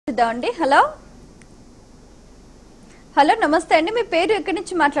అండి. Hello hello నమస్తే అండి, మీ పేరు ఎక్కడి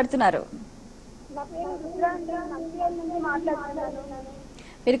నుంచి మాట్లాడుతున్నారు?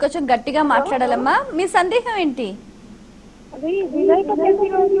 మీరు కొంచెం గట్టిగా మాట్లాడాలమ్మా. మీ సందేహం ఏంటి? వినాయక చవితి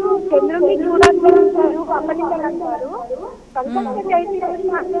రోజు చంద్రుడిని చూడాలంటారు, అపనించాలంటారు. సంకష్ట చవితి రోజు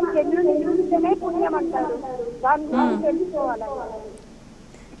మాత్రం చంద్రుడిని చూస్తేనే పుణ్యం అంటారు. దాని గురించి తెలుసుకోవాలండి.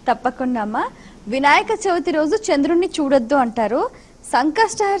 తప్పకుండా అమ్మా. వినాయక చవితి రోజు చంద్రుణ్ణి చూడొద్దు అంటారు.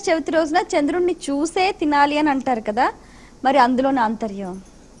 సంకష్టహర చవితి రోజున చంద్రుణ్ణి చూసే తినాలి అని అంటారు కదా, మరి అందులోని ఆంతర్యం?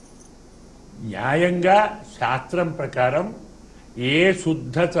 న్యాయంగా శాస్త్రం ప్రకారం ఏ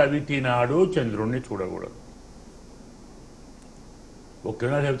శుద్ధ చవితి నాడు చంద్రుణ్ణి చూడకూడదు.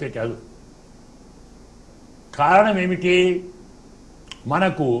 ఒక్కనా చవితే కాదు. కారణం ఏమిటి?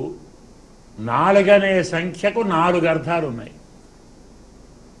 మనకు 4 అనే సంఖ్యకు 4 అర్థాలు ఉన్నాయి.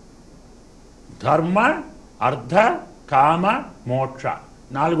 ధర్మ, అర్థ, కామ, మోక్ష.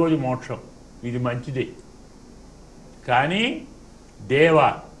 4వది మోక్షం. ఇది మంచిది. కానీ దేవ,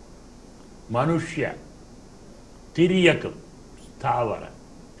 మనుష్య, తిరియక్, స్థావర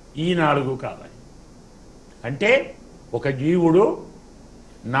ఈ 4 కావాలి. అంటే ఒక జీవుడు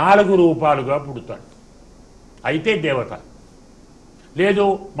 4 రూపాలుగా పుడతాడు. అయితే దేవత, లేదు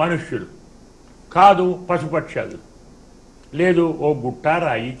మనుష్యులు, కాదు పశుపక్షాలు, లేదు ఓ గుట్ట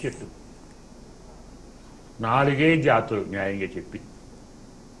రాయి చెట్టు. 4 జాతులు న్యాయంగా చెప్పి.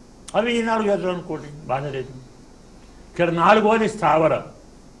 అవి ఈ 4 జాతులు అనుకోండి, బాధ లేదు. ఇక్కడ 4వది స్థావరం.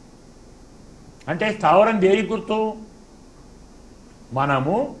 అంటే స్థావరం దేనికి గుర్తు?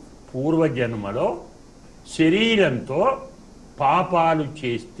 మనము పూర్వజన్మలో శరీరంతో పాపాలు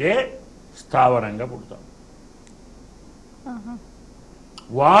చేస్తే స్థావరంగా పుడతాం.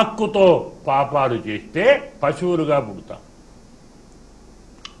 వాక్కుతో పాపాలు చేస్తే పశువులుగా పుడతాం.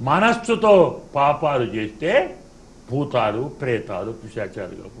 మనస్సుతో పాపాలు చేస్తే భూతాలు, ప్రేతాలు,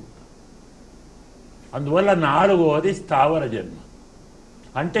 పిశాచాలుగా పుడతాం. అందువల్ల 4వది స్థావర జన్మ.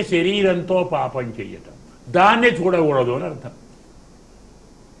 అంటే శరీరంతో పాపం చెయ్యటం. దాన్నే చూడకూడదు అని అర్థం.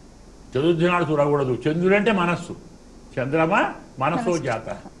 చతుర్థి నాడు చూడకూడదు. చంద్రుడంటే మనస్సు. చంద్రమ మనస్సో జాత.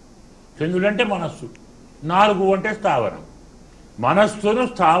 చంద్రుడంటే మనస్సు. 4 అంటే స్థావరం. మనస్సును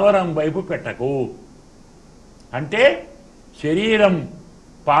స్థావరం వైపు పెట్టకు. అంటే శరీరం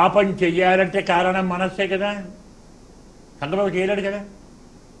పాపం చెయ్యాలంటే కారణం మనస్సే కదా, సంకల్పం చేయలేడు కదా.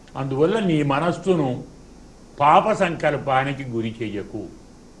 అందువల్ల నీ మనస్సును పాప సంకల్పానికి గురి చెయ్యకు,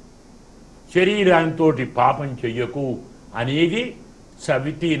 శరీరంతో పాపం చెయ్యకు అనేది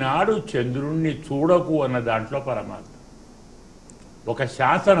చవితి నాడు చంద్రుణ్ణి చూడకు అన్న దాంట్లో పరమార్థం. ఒక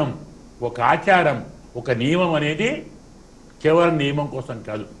శాసనం, ఒక ఆచారం, ఒక నియమం అనేది కేవలం నియమం కోసం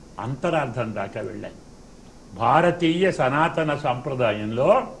కాదు, అంతరార్థం దాకా వెళ్ళాయి. భారతీయ సనాతన సంప్రదాయంలో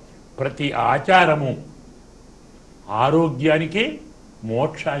ప్రతి ఆచారము ఆరోగ్యానికి,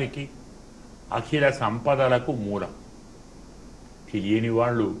 మోక్షానికి, అఖిల సంపదలకు మూలం. తెలియని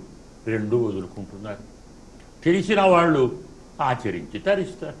వాళ్ళు 2 వదులుకుంటున్నారు. తెలిసిన వాళ్ళు ఆచరించి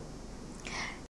తరిస్తారు.